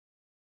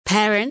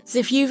Parents,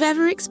 if you've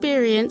ever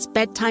experienced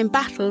bedtime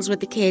battles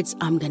with the kids,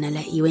 I'm going to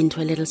let you into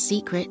a little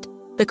secret.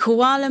 The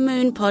Koala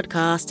Moon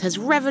podcast has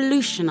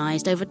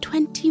revolutionized over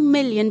 20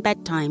 million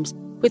bedtimes,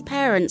 with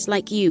parents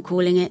like you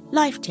calling it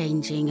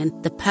life-changing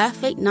and the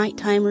perfect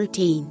nighttime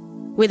routine.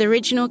 With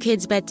original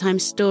kids' bedtime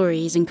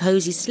stories and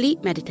cozy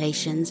sleep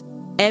meditations,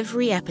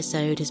 every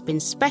episode has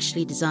been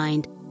specially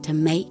designed to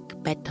make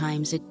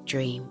bedtimes a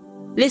dream.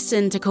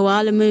 Listen to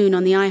Koala Moon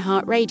on the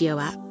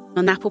iHeartRadio app,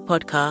 on Apple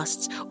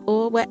Podcasts,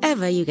 or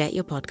wherever you get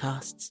your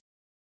podcasts.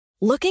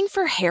 Looking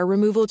for hair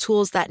removal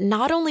tools that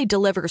not only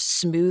deliver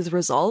smooth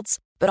results,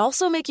 but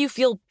also make you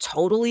feel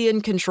totally in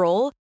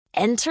control?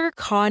 Enter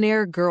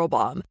Conair Girl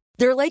Bomb.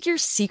 They're like your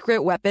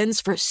secret weapons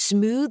for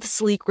smooth,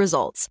 sleek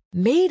results,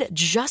 made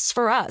just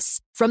for us.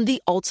 From the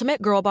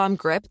ultimate Girl Bomb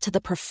grip to the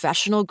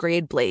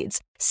professional-grade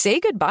blades, say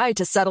goodbye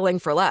to settling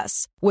for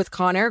less. With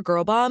Conair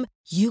Girl Bomb,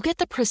 you get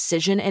the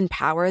precision and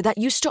power that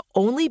used to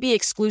only be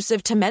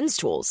exclusive to men's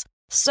tools.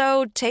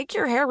 So take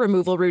your hair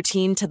removal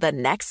routine to the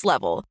next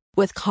level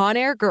with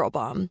Conair Girl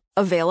Bomb.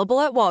 Available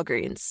at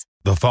Walgreens.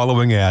 The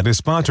following ad is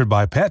sponsored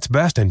by Pets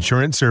Best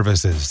Insurance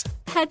Services.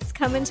 Pets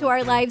come into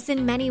our lives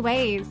in many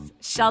ways.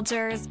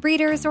 Shelters,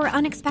 breeders, or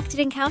unexpected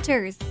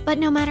encounters. But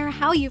no matter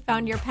how you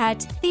found your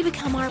pet, they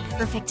become our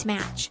perfect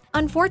match.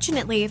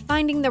 Unfortunately,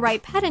 finding the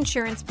right pet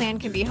insurance plan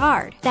can be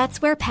hard.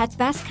 That's where Pets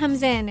Best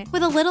comes in.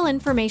 With a little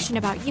information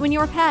about you and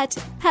your pet,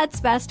 Pets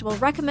Best will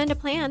recommend a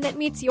plan that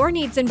meets your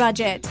needs and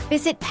budget.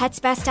 Visit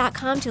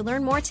PetsBest.com to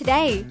learn more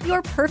today.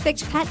 Your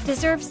perfect pet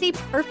deserves the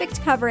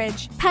perfect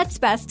coverage.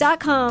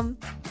 PetsBest.com.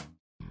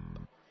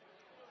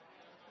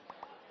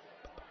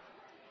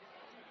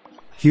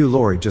 Hugh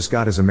Laurie just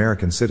got his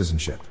American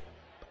citizenship.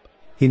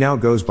 He now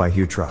goes by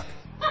Hugh Truck.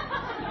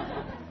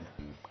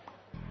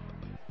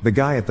 The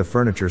guy at the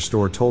furniture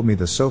store told me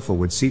the sofa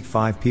would seat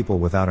 5 people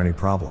without any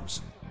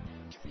problems.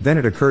 Then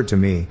it occurred to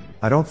me,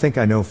 I don't think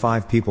I know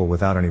 5 people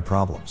without any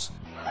problems.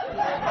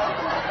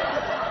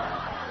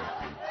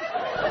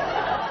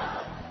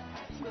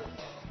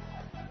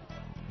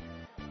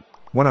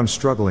 When I'm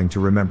struggling to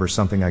remember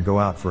something, I go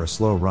out for a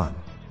slow run.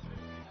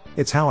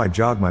 It's how I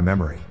jog my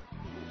memory.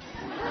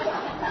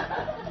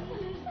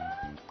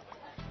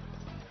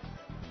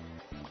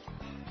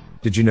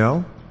 Did you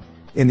know?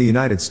 In the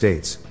United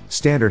States,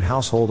 standard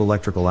household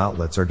electrical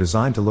outlets are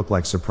designed to look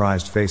like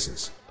surprised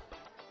faces.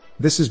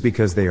 This is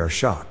because they are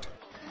shocked.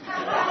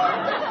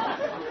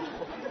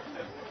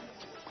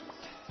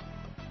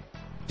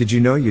 Did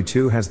you know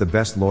U2 has the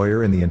best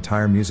lawyer in the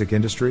entire music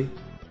industry?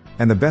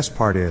 And the best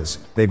part is,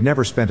 they've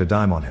never spent a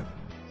dime on him.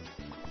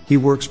 He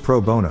works pro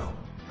bono.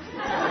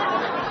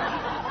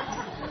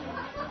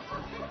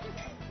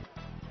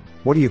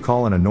 What do you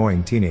call an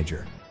annoying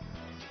teenager?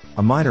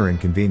 A minor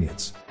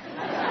inconvenience.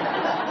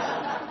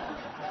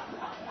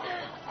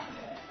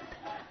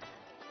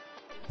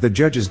 The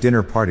judge's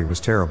dinner party was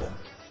terrible.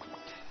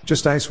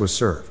 Just ice was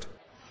served.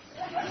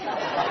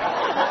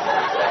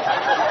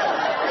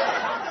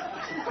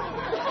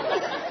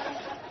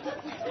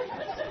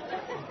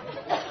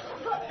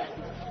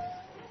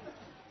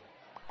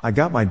 I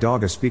got my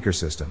dog a speaker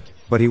system,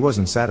 but he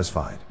wasn't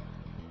satisfied.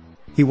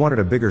 He wanted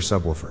a bigger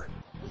subwoofer.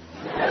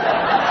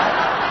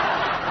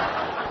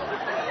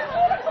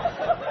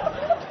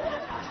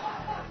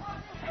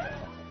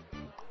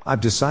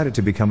 I've decided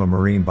to become a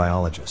marine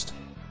biologist.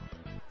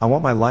 I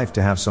want my life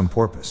to have some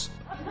purpose.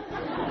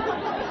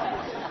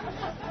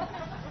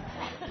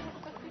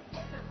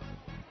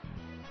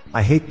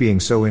 I hate being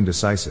so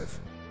indecisive.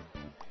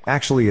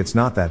 Actually, it's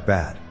not that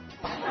bad.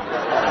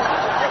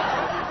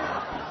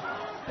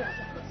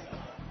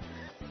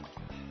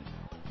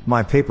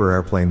 My paper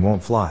airplane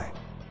won't fly.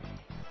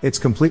 It's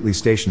completely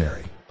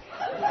stationary.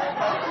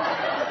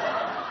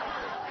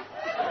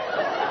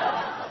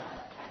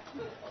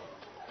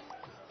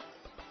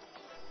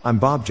 I'm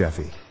Bob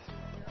Jeffy.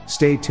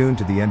 Stay tuned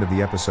to the end of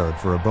the episode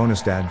for a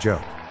bonus dad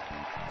joke.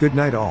 Good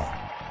night all.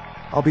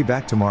 I'll be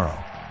back tomorrow.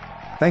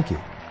 Thank you.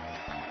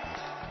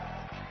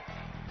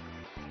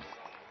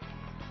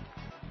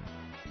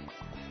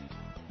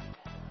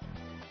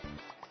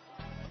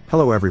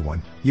 Hello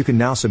everyone, you can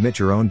now submit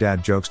your own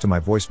dad jokes to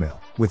my voicemail,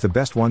 with the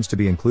best ones to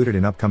be included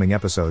in upcoming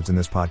episodes in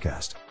this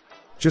podcast.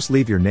 Just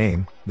leave your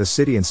name, the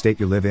city and state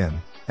you live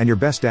in, and your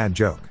best dad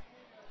joke.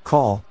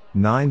 Call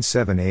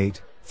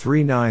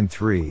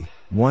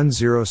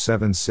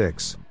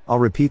 978-393-1076. I'll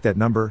repeat that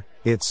number,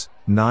 it's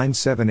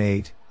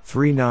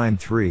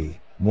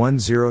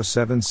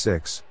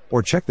 978-393-1076,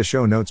 or check the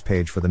show notes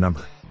page for the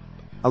number.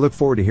 I look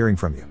forward to hearing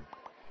from you.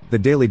 The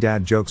Daily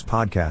Dad Jokes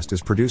podcast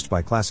is produced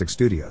by Classic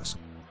Studios.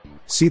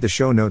 See the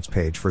show notes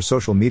page for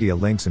social media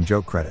links and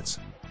joke credits.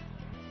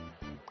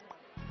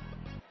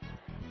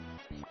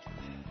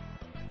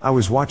 I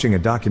was watching a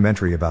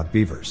documentary about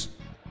beavers.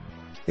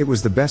 It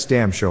was the best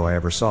damn show I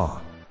ever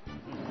saw.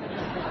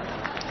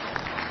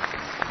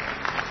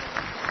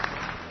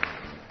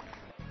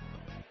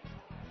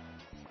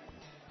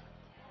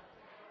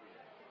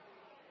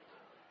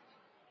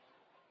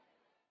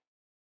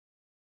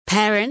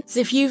 Parents,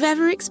 if you've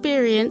ever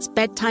experienced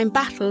bedtime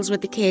battles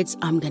with the kids,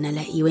 I'm going to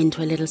let you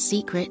into a little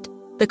secret.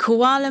 The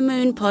Koala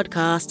Moon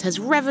podcast has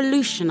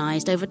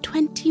revolutionized over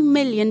 20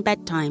 million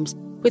bedtimes,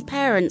 with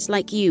parents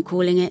like you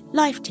calling it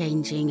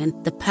life-changing and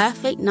the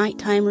perfect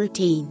nighttime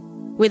routine.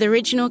 With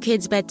original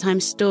kids' bedtime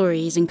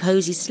stories and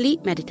cozy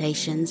sleep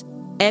meditations,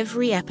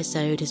 every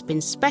episode has been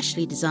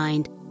specially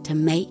designed to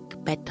make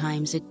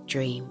bedtimes a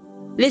dream.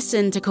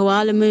 Listen to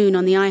Koala Moon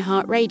on the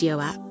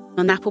iHeartRadio app,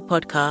 on Apple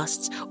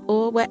Podcasts,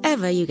 or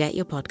wherever you get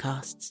your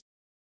podcasts.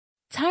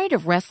 Tired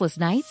of restless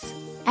nights?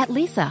 At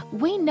Leesa,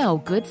 we know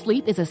good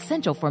sleep is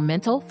essential for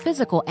mental,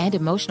 physical, and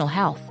emotional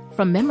health.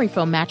 From memory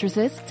foam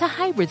mattresses to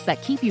hybrids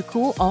that keep you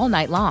cool all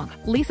night long,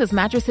 Leesa's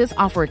mattresses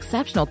offer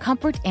exceptional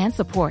comfort and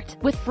support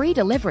with free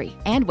delivery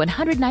and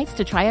 100 nights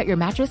to try out your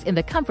mattress in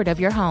the comfort of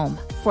your home.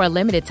 For a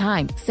limited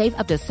time, save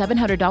up to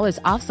 $700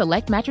 off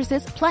select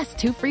mattresses plus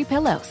 2 free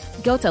pillows.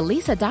 Go to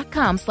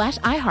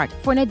leesa.com/iHeart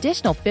for an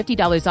additional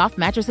 $50 off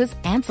mattresses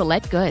and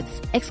select goods.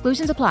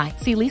 Exclusions apply.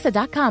 See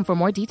leesa.com for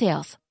more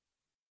details.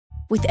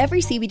 With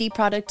every CBD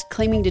product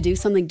claiming to do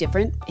something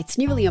different, it's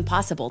nearly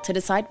impossible to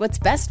decide what's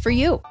best for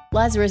you.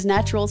 Lazarus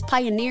Naturals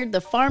pioneered the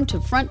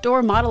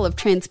farm-to-front-door model of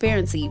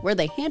transparency, where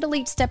they handle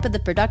each step of the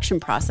production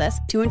process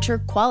to ensure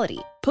quality,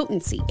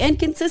 potency, and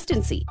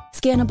consistency.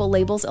 Scannable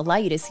labels allow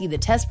you to see the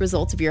test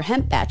results of your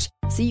hemp batch,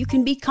 so you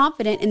can be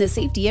confident in the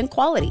safety and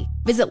quality.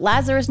 Visit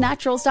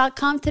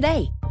LazarusNaturals.com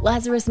today.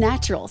 Lazarus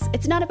Naturals.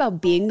 It's not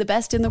about being the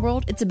best in the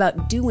world, it's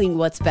about doing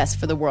what's best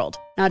for the world.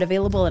 Not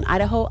available in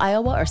Idaho,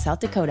 Iowa, or South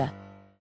Dakota.